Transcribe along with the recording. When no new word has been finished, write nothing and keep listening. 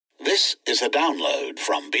This is a download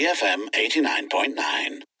from BFM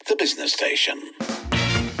 89.9, the business station.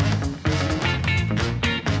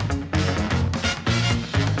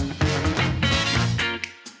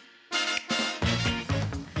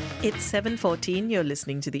 It's 7:14. You're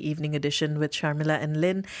listening to the Evening Edition with Sharmila and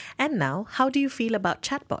Lynn. And now, how do you feel about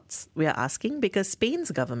chatbots? We are asking because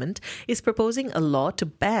Spain's government is proposing a law to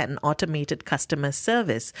ban automated customer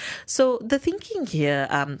service. So the thinking here,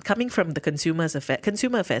 coming from the Consumer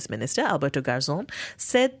Affairs Minister, Alberto Garzón,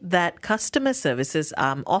 said that customer services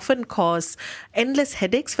often cause endless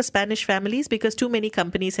headaches for Spanish families because too many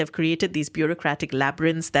companies have created these bureaucratic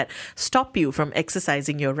labyrinths that stop you from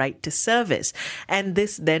exercising your right to service. And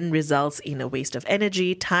this then results in a waste of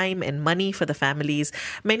energy, time, and money for the families,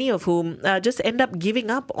 many of whom just end up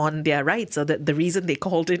giving up on their rights or the reason they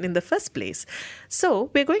called in the first place.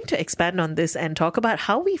 So we're going to expand on this and talk about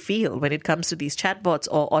how we feel when it comes to these chatbots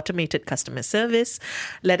or automated customer service.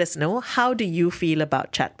 Let us know, how do you feel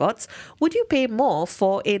about chatbots? Would you pay more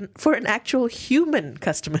for an actual human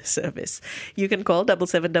customer service? You can call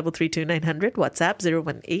 77332900, WhatsApp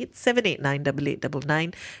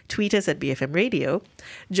 018-789-8899, tweet us at BFM Radio.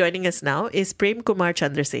 Joining us now is Prem Kumar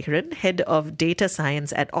Chandrasekharan, Head of Data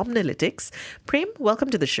Science at Omnalytics. Prem, welcome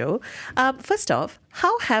to the show. First off,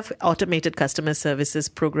 how have automated customer services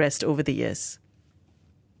progressed over the years?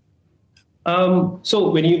 So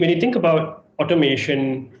when you think about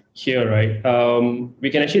automation here, right, we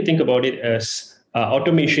can actually think about it as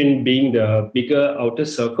automation being the bigger outer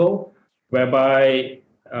circle, whereby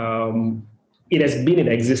it has been in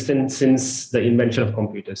existence since the invention of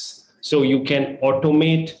computers. So you can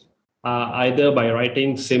automate either by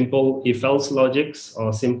writing simple if-else logics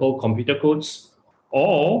or simple computer codes,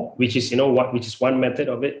 or which is one method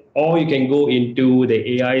of it, or you can go into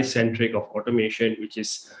the AI-centric of automation, which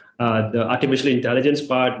is the artificial intelligence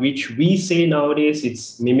part, which we say nowadays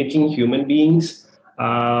it's mimicking human beings.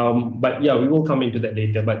 But yeah, we will come into that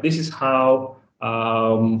later. But this is how.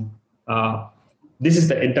 This is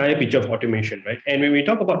the entire picture of automation, right? And when we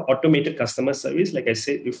talk about automated customer service, like I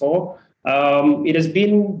said before, it has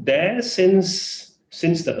been there since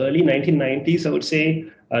the early 1990s, I would say,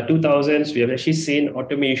 2000s. We have actually seen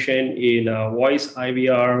automation in voice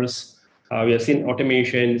IVRs. We have seen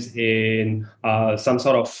automations in some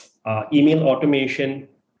sort of email automation,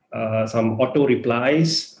 some auto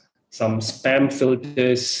replies, some spam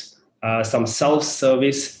filters, some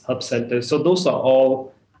self-service help centers. So those are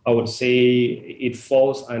all, I would say, it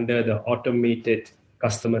falls under the automated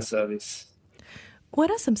customer service. What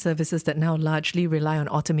are some services that now largely rely on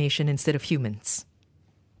automation instead of humans?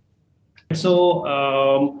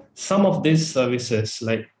 So some of these services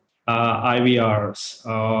like IVRs,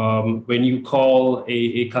 when you call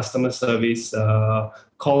a customer service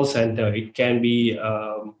call center, it can be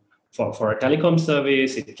for a telecom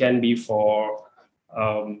service, it can be for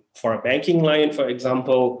a banking line, for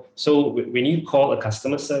example. So when you call a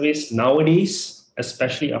customer service nowadays,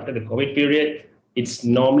 especially after the COVID period, it's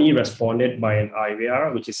normally responded by an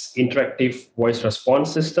IVR, which is interactive voice response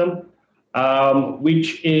system,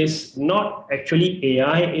 which is not actually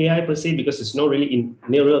AI per se, because there's no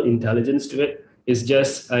real intelligence to it. It's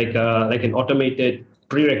just like an automated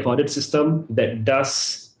pre-recorded system that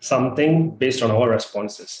does something based on our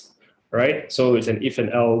responses, right? So it's an if and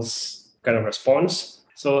else kind of response.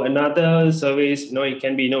 So another service, it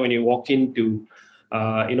can be, when you walk into,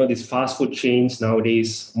 these fast food chains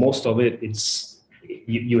nowadays, most of it,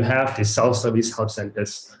 you have these self-service help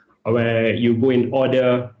centers where you go and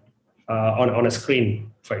order on a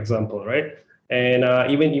screen, for example, right? And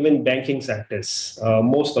even banking sectors,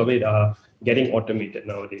 most of it are getting automated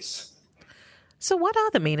nowadays. So what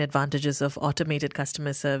are the main advantages of automated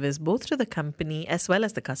customer service, both to the company as well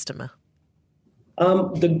as the customer?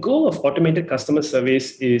 The goal of automated customer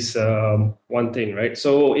service is one thing, right?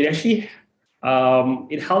 So it actually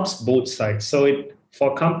it helps both sides. So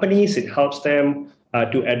for companies, it helps them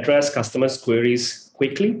to address customers' queries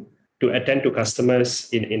quickly, to attend to customers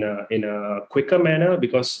in a quicker manner.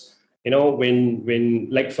 Because when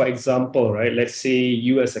like for example, right? Let's say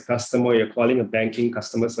you as a customer, you're calling a banking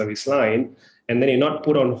customer service line, and then you're not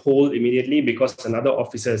put on hold immediately because another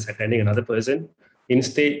officer is attending another person.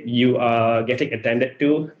 Instead, you are getting attended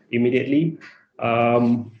to immediately.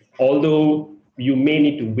 Although you may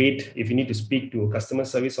need to wait if you need to speak to a customer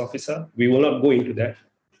service officer. We will not go into that.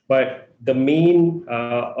 But the main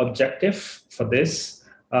objective for this,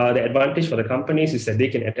 the advantage for the companies is that they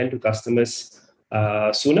can attend to customers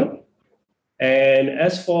sooner. And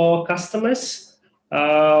as for customers,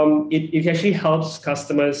 it actually helps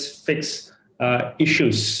customers fix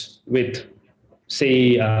issues with,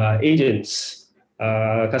 say, agents.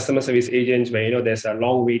 customer service agents where there's a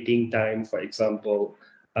long waiting time, for example.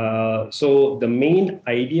 So the main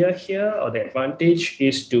idea here or the advantage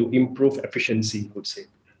is to improve efficiency, I would say.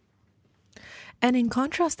 And in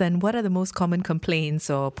contrast, then, what are the most common complaints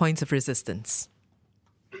or points of resistance?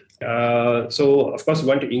 So, of course, we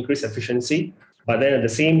want to increase efficiency. But then at the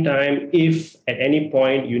same time, if at any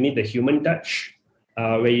point you need the human touch,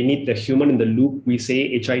 where you need the human in the loop, we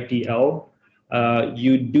say HITL,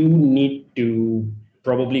 you do need to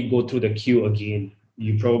probably go through the queue again.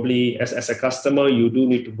 You probably, as a customer, you do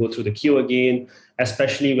need to go through the queue again,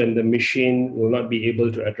 especially when the machine will not be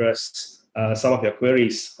able to address some of your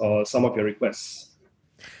queries or some of your requests.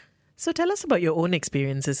 So tell us about your own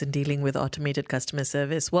experiences in dealing with automated customer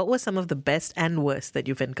service. What were some of the best and worst that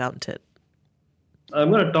you've encountered? I'm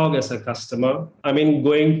going to talk as a customer. I mean,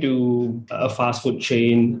 going to a fast food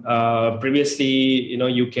chain. Previously,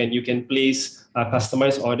 you can place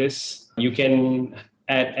customized orders. You can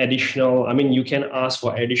add additional. I mean, you can ask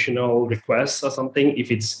for additional requests or something if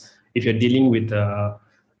you're dealing with a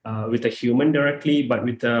human directly. But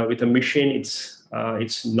with a machine,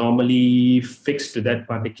 it's normally fixed to that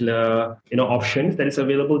particular option that is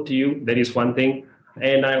available to you. That is one thing.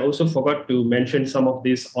 And I also forgot to mention some of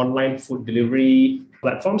these online food delivery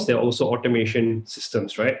platforms. They're also automation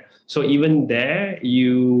systems, right? So even there,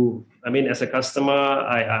 as a customer,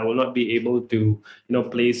 I will not be able to,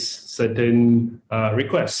 place certain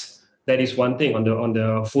requests. That is one thing on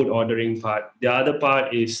the food ordering part. The other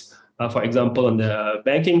part is, for example, on the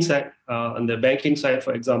banking side.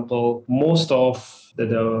 For example, most of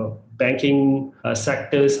the banking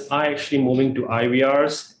sectors are actually moving to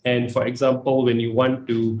IVRs. And for example, when you want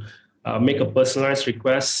to make a personalized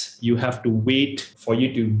request, you have to wait for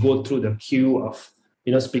you to go through the queue of,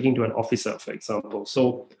 speaking to an officer, for example.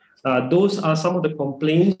 So those are some of the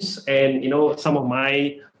complaints and, some of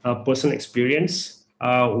my personal experience,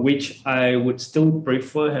 which I would still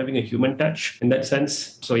prefer having a human touch in that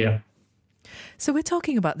sense. So, yeah. So we're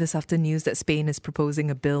talking about this after news that Spain is proposing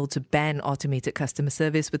a bill to ban automated customer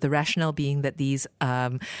service, with the rationale being that these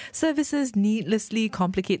services needlessly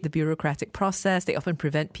complicate the bureaucratic process. They often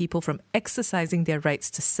prevent people from exercising their rights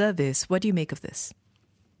to service. What do you make of this?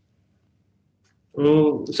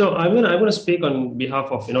 So I'm gonna speak on behalf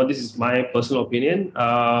of, this is my personal opinion.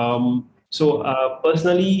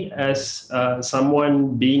 Personally, as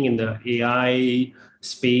someone being in the AI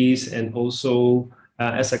space and also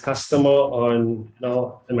as a customer and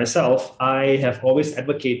myself, I have always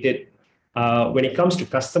advocated when it comes to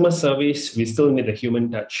customer service, we still need the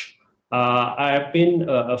human touch. I have been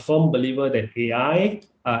a firm believer that AI,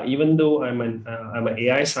 even though I'm an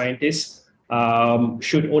AI scientist,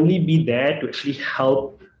 should only be there to actually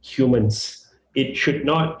help humans. It should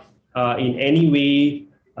not in any way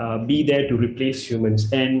be there to replace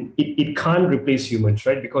humans, and it can't replace humans,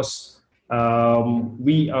 right? Because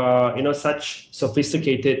we are, such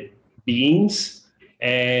sophisticated beings,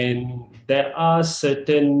 and there are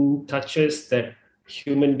certain touches that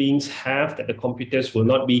human beings have that the computers will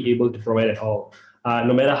not be able to provide at all,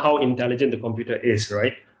 no matter how intelligent the computer is,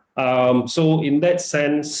 right? So in that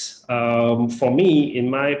sense, for me, in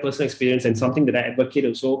my personal experience, and something that I advocate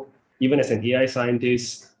also, even as an AI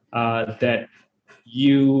scientist, that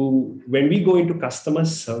when we go into customer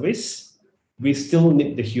service, we still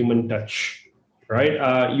need the human touch, right?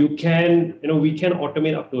 We can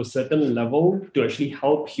automate up to a certain level to actually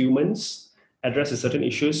help humans address certain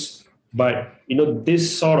issues. But,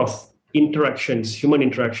 this sort of interactions, human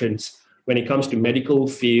interactions, when it comes to medical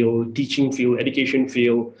field, teaching field, education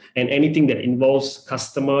field, and anything that involves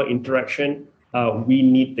customer interaction, we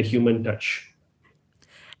need the human touch.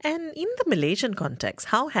 And in the Malaysian context,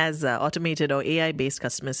 how has automated or AI-based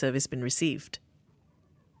customer service been received?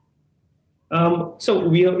 So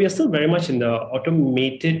we are still very much in the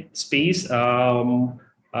automated space in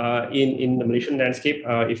the Malaysian landscape.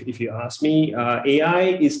 If you ask me,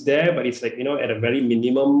 AI is there, but it's like at a very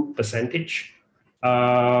minimum percentage.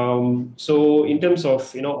 So in terms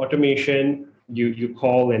of automation, you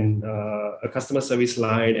call and a customer service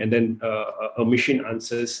line, and then a machine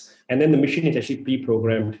answers, and then the machine is actually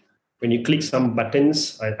pre-programmed. When you click some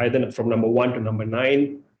buttons, either from number 1 to number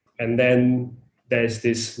 9, and then there's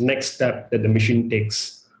this next step that the machine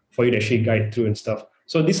takes for you to actually guide through and stuff.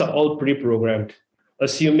 So these are all pre-programmed,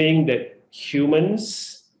 assuming that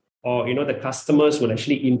humans or the customers will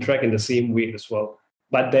actually interact in the same way as well.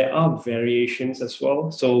 But there are variations as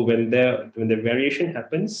well. So when the variation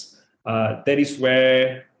happens, that is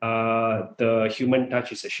where the human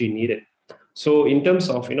touch is actually needed. So in terms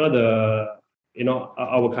of our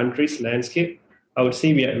country's landscape, I would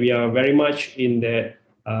say we are very much in that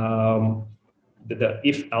the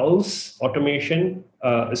if-else automation,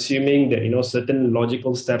 assuming that certain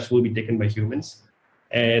logical steps will be taken by humans,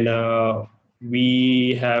 and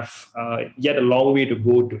we have yet a long way to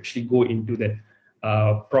go to actually go into that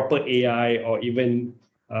proper AI, or even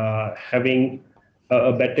having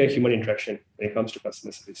a better human interaction when it comes to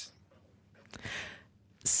customer service.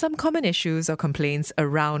 Some common issues or complaints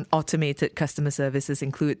around automated customer services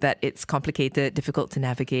include that it's complicated, difficult to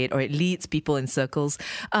navigate, or it leads people in circles.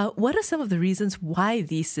 What are some of the reasons why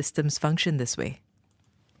these systems function this way?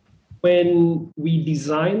 When we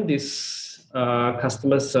design this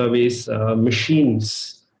customer service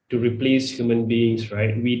machines to replace human beings,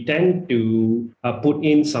 right, we tend to put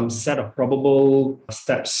in some set of probable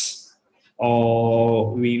steps,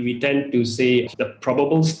 or we tend to say the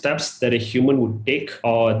probable steps that a human would take,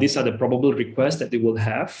 or these are the probable requests that they will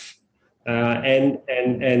have.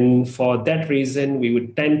 And for that reason, we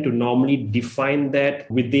would tend to normally define that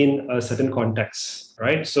within a certain context,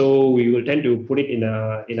 right? So we will tend to put it in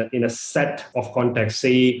a set of context,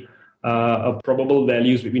 say a probable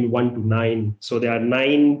values between 1 to 9. So there are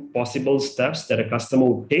 9 possible steps that a customer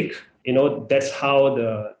would take. That's how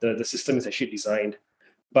the system is actually designed.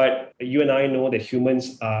 But you and I know that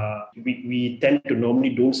humans, we tend to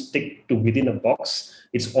normally don't stick to within a box.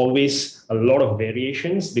 It's always a lot of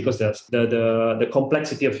variations, because the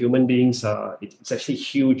complexity of human beings, it's actually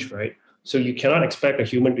huge, right? So you cannot expect a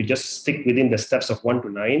human to just stick within the steps of 1 to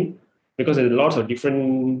 9, because there's lots of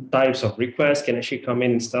different types of requests can actually come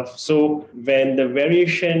in and stuff. So when the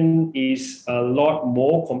variation is a lot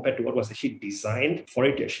more compared to what was actually designed for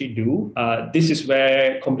it to actually do, this is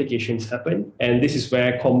where complications happen. And this is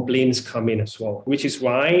where complaints come in as well, which is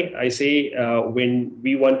why I say when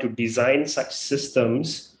we want to design such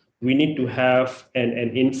systems, we need to have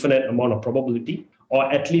an infinite amount of probability,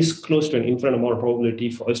 or at least close to an infinite amount of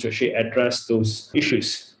probability, for us to actually address those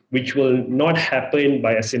issues, which will not happen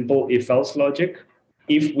by a simple if-else logic.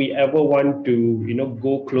 If we ever want to,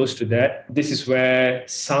 go close to that, this is where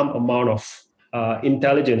some amount of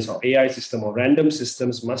intelligence or AI system or random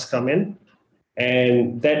systems must come in.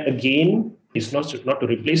 And that, again, is not to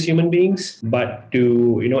replace human beings, but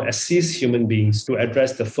to, assist human beings to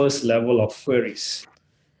address the first level of queries.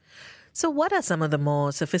 So what are some of the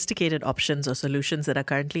more sophisticated options or solutions that are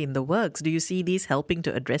currently in the works? Do you see these helping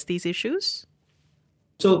to address these issues?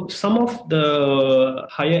 So some of the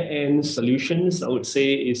higher end solutions, I would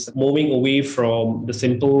say, is moving away from the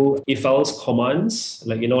simple if-else commands,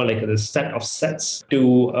 like a set of sets,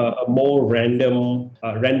 to a more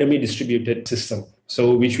randomly distributed system.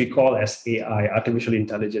 So which we call as AI, artificial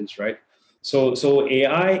intelligence, right? So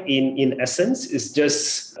AI in essence is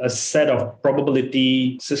just a set of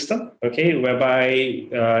probability system, okay, whereby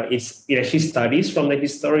it actually studies from the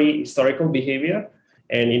historical behavior.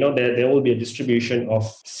 And there will be a distribution of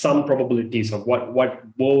some probabilities of what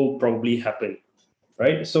will probably happen,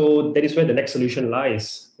 right? So that is where the next solution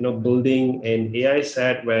lies. Building an AI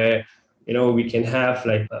set where we can have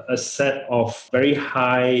like a set of very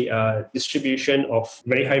high distribution of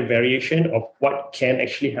very high variation of what can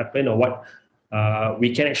actually happen, or what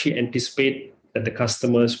we can actually anticipate that the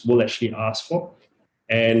customers will actually ask for,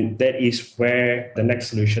 and that is where the next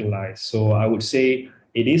solution lies. So I would say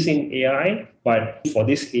it is in AI, but for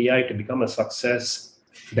this AI to become a success,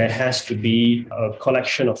 there has to be a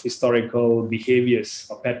collection of historical behaviors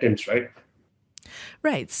or patterns, right?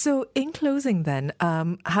 Right. So in closing then,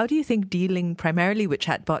 how do you think dealing primarily with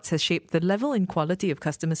chatbots has shaped the level and quality of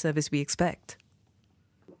customer service we expect?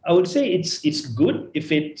 I would say it's good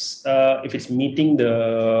if it's meeting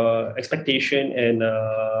the expectation and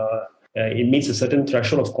it meets a certain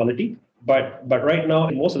threshold of quality. But right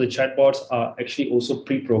now, most of the chatbots are actually also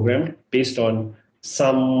pre-programmed based on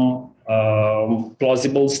some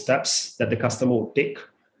plausible steps that the customer will take.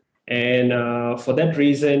 And for that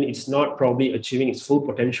reason, it's not probably achieving its full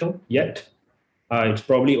potential yet. It's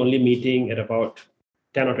probably only meeting at about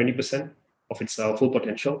 10 or 20% of its full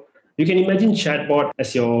potential. You can imagine chatbot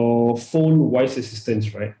as your phone voice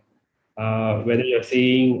assistants, right? Whether you're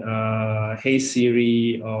saying, hey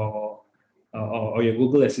Siri, or your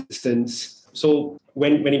Google Assistants. So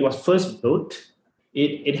when it was first built,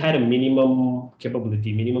 it had a minimum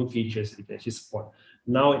capability, minimum features it actually support.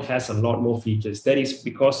 Now it has a lot more features. That is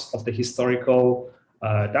because of the historical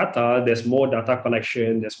data. There's more data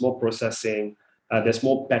collection, there's more processing, there's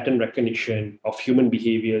more pattern recognition of human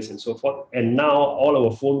behaviors and so forth. And now all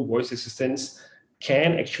our phone voice assistants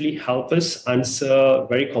can actually help us answer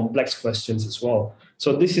very complex questions as well.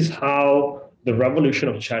 So this is how the revolution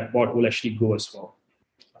of chatbot will actually go as well.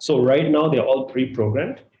 So right now, they're all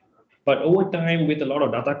pre-programmed. But over time, with a lot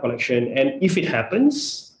of data collection, and if it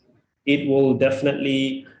happens, it will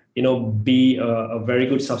definitely be a very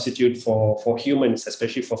good substitute for humans,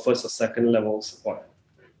 especially for first or second level support.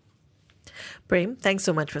 Prem, thanks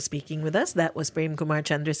so much for speaking with us. That was Prem Kumar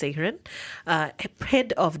Chandrasekharan,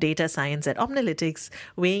 Head of Data Science at Omnalytics,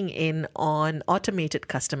 weighing in on automated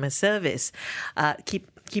customer service.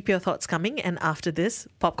 Keep your thoughts coming, and after this,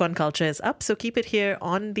 Popcorn Culture is up, so keep it here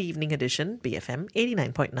on the Evening Edition, BFM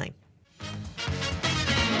 89.9.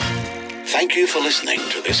 Thank you for listening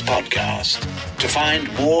to this podcast. To find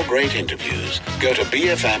more great interviews, go to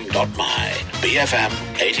bfm.my, BFM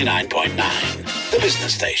 89.9, the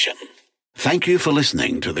business station. Thank you for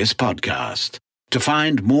listening to this podcast. To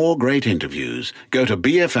find more great interviews, go to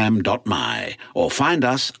bfm.my or find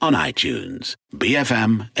us on iTunes.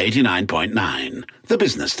 BFM 89.9, the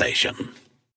business station.